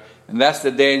danger. And that's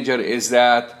the danger is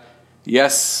that,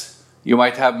 yes, you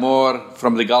might have more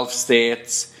from the Gulf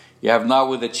states. You have now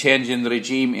with the change in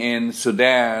regime in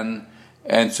Sudan,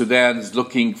 and Sudan is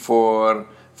looking for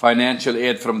financial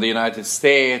aid from the United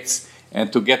States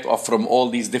and to get off from all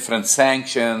these different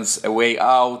sanctions, a way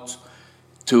out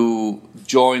to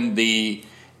join the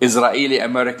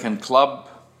Israeli-American club,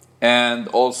 and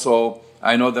also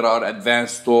I know there are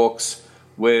advanced talks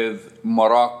with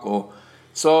Morocco.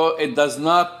 So it does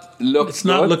not look it's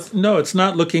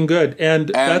not looking good, and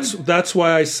that's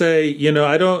why I say,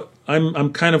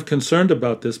 I'm kind of concerned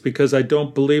about this, because I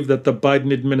don't believe that the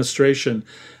Biden administration,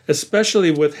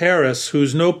 especially with Harris,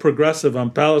 who's no progressive on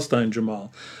Palestine,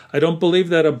 Jamal, I don't believe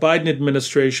that a Biden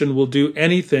administration will do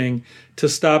anything to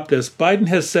stop this. Biden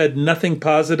has said nothing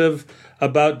positive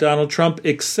about Donald Trump,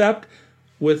 except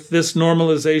with this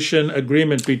normalization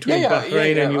agreement between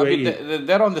Bahrain and UAE. I mean,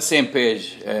 they're on the same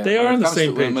page. They are on the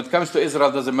same page. When it comes to Israel,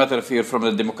 it doesn't matter if you're from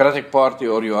the Democratic Party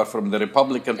or you are from the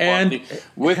Republican Party,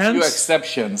 with few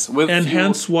exceptions.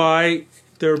 Hence why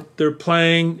they're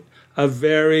playing a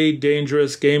very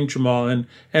dangerous game, Jamal.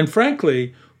 And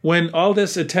frankly, when all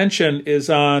this attention is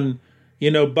on,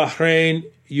 Bahrain,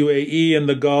 UAE, and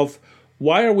the Gulf,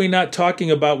 why are we not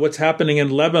talking about what's happening in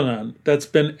Lebanon that's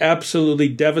been absolutely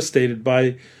devastated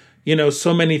by,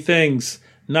 so many things,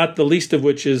 not the least of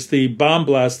which is the bomb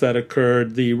blast that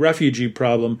occurred, the refugee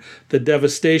problem, the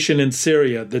devastation in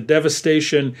Syria, the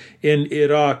devastation in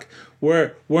Iraq.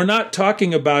 We're not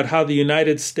talking about how the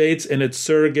United States and its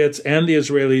surrogates and the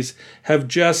Israelis have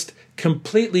just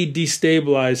completely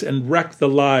destabilized and wrecked the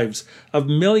lives of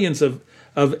millions of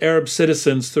Arab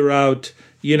citizens throughout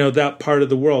that part of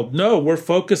the world. No, we're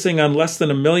focusing on less than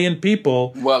 1 million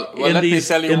people in these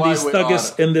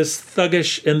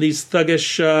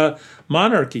thuggish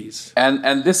monarchies.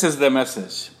 And this is the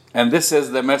message. And this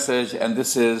is the message. And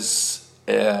this is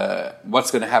what's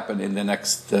going to happen in the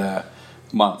next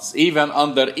months.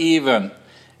 Even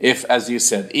if, as you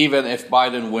said, even if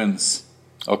Biden wins,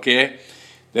 okay,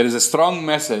 there is a strong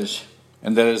message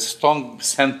and there is strong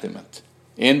sentiment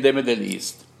in the Middle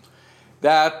East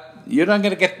that you're not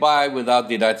going to get by without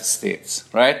the United States,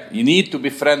 right? You need to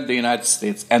befriend the United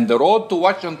States. And the road to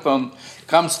Washington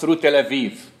comes through Tel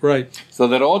Aviv. Right. So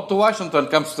the road to Washington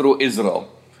comes through Israel.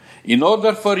 In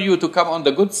order for you to come on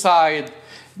the good side,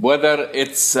 whether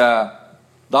it's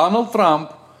Donald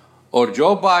Trump or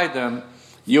Joe Biden,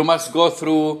 you must go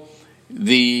through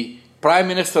the Prime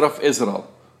Minister of Israel.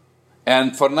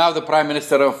 And for now, the Prime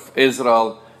Minister of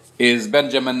Israel is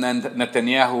Benjamin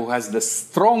Netanyahu, who has the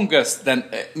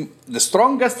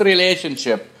strongest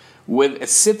relationship with a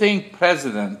sitting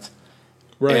president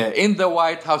in the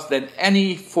White House than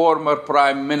any former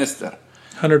prime minister.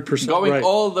 100% Going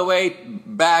all the way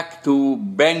back to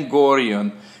Ben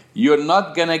Gurion, you're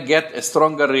not going to get a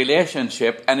stronger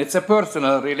relationship, and it's a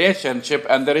personal relationship.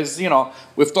 And there is,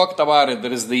 we've talked about it,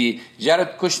 there is the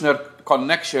Jared Kushner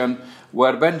connection,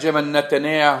 where Benjamin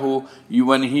Netanyahu,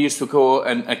 when he used to go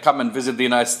and come and visit the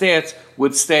United States,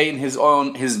 would stay in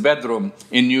his bedroom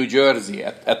in New Jersey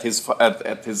at his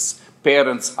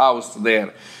parents' house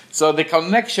there. So the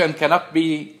connection cannot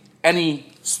be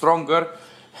any stronger,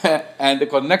 and the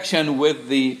connection with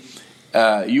the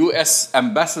U.S.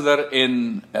 ambassador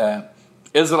in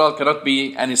Israel cannot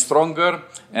be any stronger,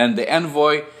 and the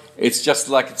envoy, it's just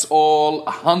like it's all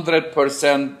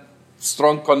 100%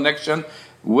 strong connection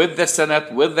with the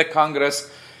Senate, with the Congress.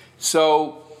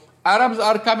 So Arabs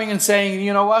are coming and saying,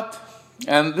 you know what?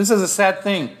 And this is a sad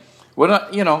thing. We're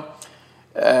not,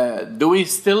 do we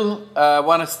still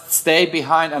want to stay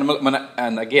behind?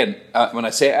 And again, when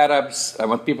I say Arabs, I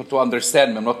want people to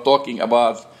understand me. I'm not talking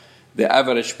about the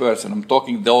average person. I'm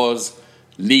talking those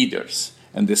leaders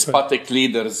and despotic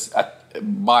leaders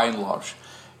by and large.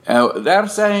 They're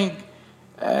saying,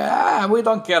 we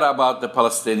don't care about the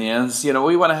Palestinians.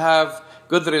 We want to have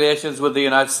good relations with the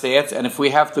United States, and if we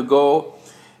have to go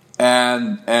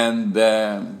and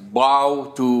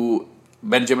bow to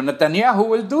Benjamin Netanyahu,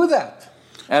 we'll do that.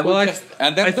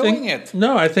 And they're doing it.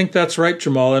 No, I think that's right,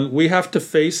 Jamal. And we have to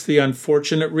face the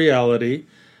unfortunate reality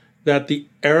that the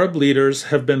Arab leaders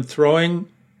have been throwing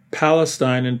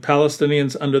Palestine and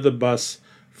Palestinians under the bus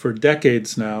for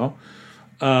decades now.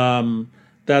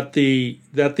 That the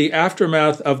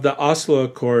aftermath of the Oslo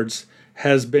Accords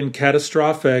has been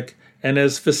catastrophic and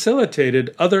has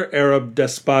facilitated other Arab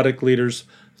despotic leaders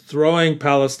throwing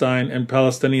Palestine and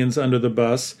Palestinians under the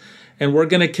bus. And we're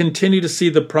going to continue to see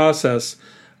the process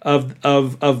of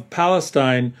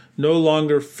Palestine no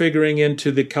longer figuring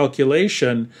into the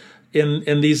calculation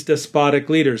in these despotic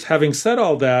leaders. Having said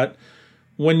all that,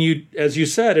 as you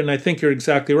said, and I think you're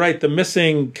exactly right, the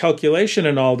missing calculation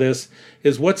in all this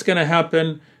is what's going to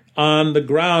happen on the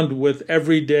ground with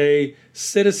everyday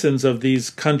citizens of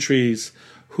these countries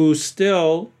who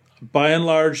still, by and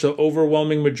large, the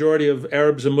overwhelming majority of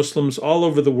Arabs and Muslims all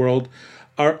over the world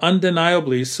are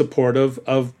undeniably supportive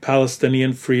of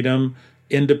Palestinian freedom,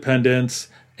 independence,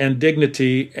 and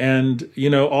dignity and,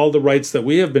 all the rights that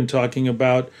we have been talking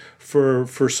about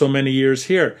for so many years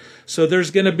here. So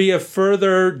there's going to be a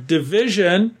further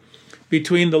division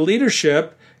between the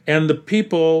leadership and the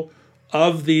people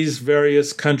of these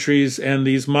various countries and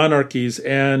these monarchies.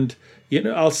 And,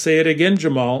 I'll say it again,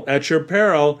 Jamal, at your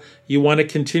peril, you want to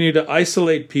continue to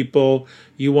isolate people.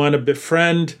 You want to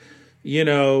befriend,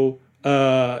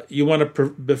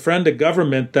 befriend a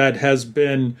government that has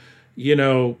been,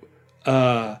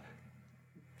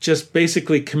 just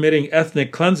basically committing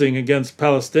ethnic cleansing against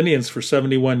Palestinians for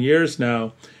 71 years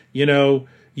now. You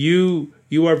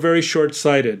are very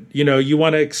short-sighted. You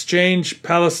want to exchange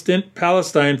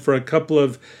Palestine for a couple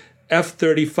of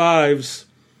F-35s,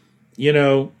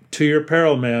 to your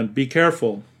peril, man. Be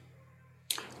careful.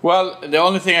 Well, the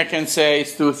only thing I can say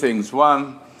is two things.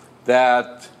 One,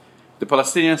 that the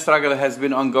Palestinian struggle has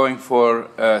been ongoing for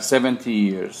 70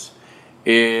 years.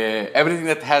 Everything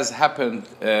that has happened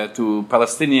to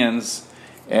Palestinians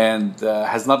and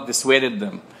has not dissuaded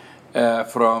them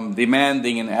from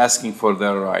demanding and asking for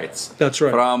their rights. That's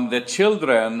right. From the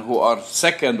children who are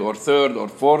second or third or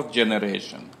fourth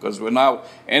generation, because we're now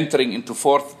entering into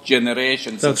fourth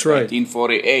generation since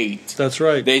 1948. That's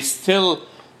right. They still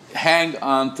hang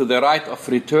on to the right of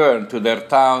return to their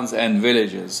towns and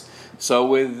villages. So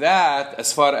with that,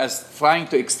 as far as trying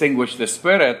to extinguish the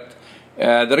spirit,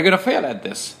 they're going to fail at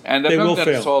this. And they're not going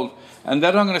to solve, and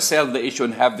they're not going to solve the issue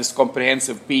and have this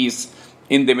comprehensive peace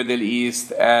in the Middle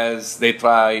East as they're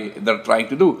trying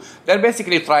to do. They're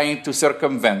basically trying to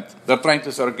circumvent. They're trying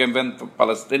to circumvent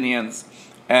Palestinians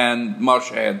and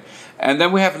march ahead. And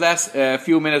then we have last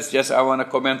few minutes. Just I want to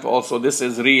comment also. This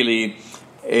is really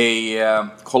a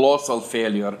colossal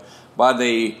failure by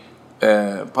the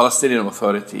Palestinian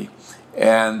Authority,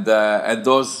 and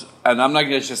those. And I'm not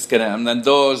just kidding. And then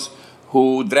those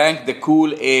who drank the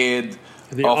Kool-Aid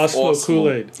of Oslo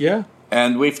Kool-Aid. Yeah.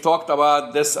 And we've talked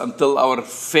about this until our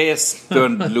face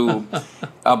turned blue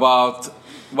about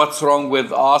what's wrong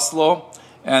with Oslo,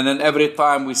 and then every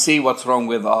time we see what's wrong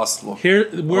with Oslo. Here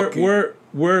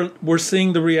we're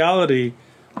seeing the reality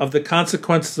of the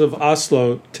consequences of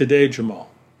Oslo today, Jamal.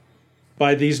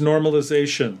 By these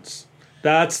normalizations,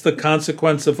 that's the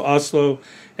consequence of Oslo,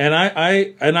 and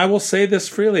I will say this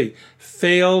freely: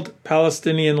 failed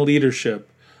Palestinian leadership.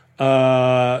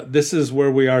 This is where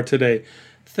we are today.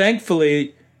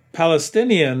 Thankfully,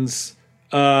 Palestinians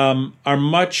are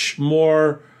much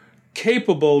more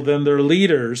capable than their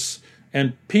leaders,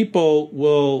 and people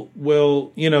will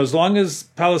as long as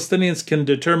Palestinians can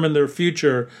determine their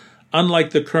future,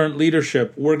 unlike the current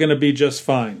leadership, we're going to be just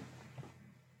fine.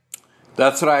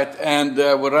 That's right, and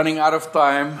we're running out of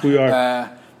time. We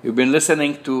are. You've been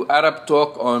listening to Arab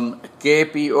Talk on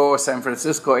KPO San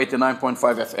Francisco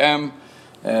 89.5 FM.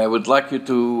 We'd like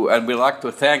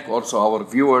to thank also our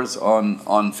viewers on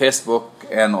Facebook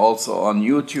and also on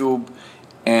YouTube.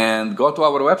 And go to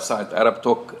our website,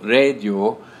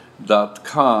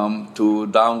 ArabTalkRadio.com, to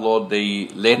download the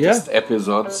latest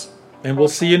episodes. And we'll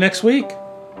see you next week.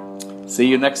 See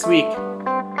you next week.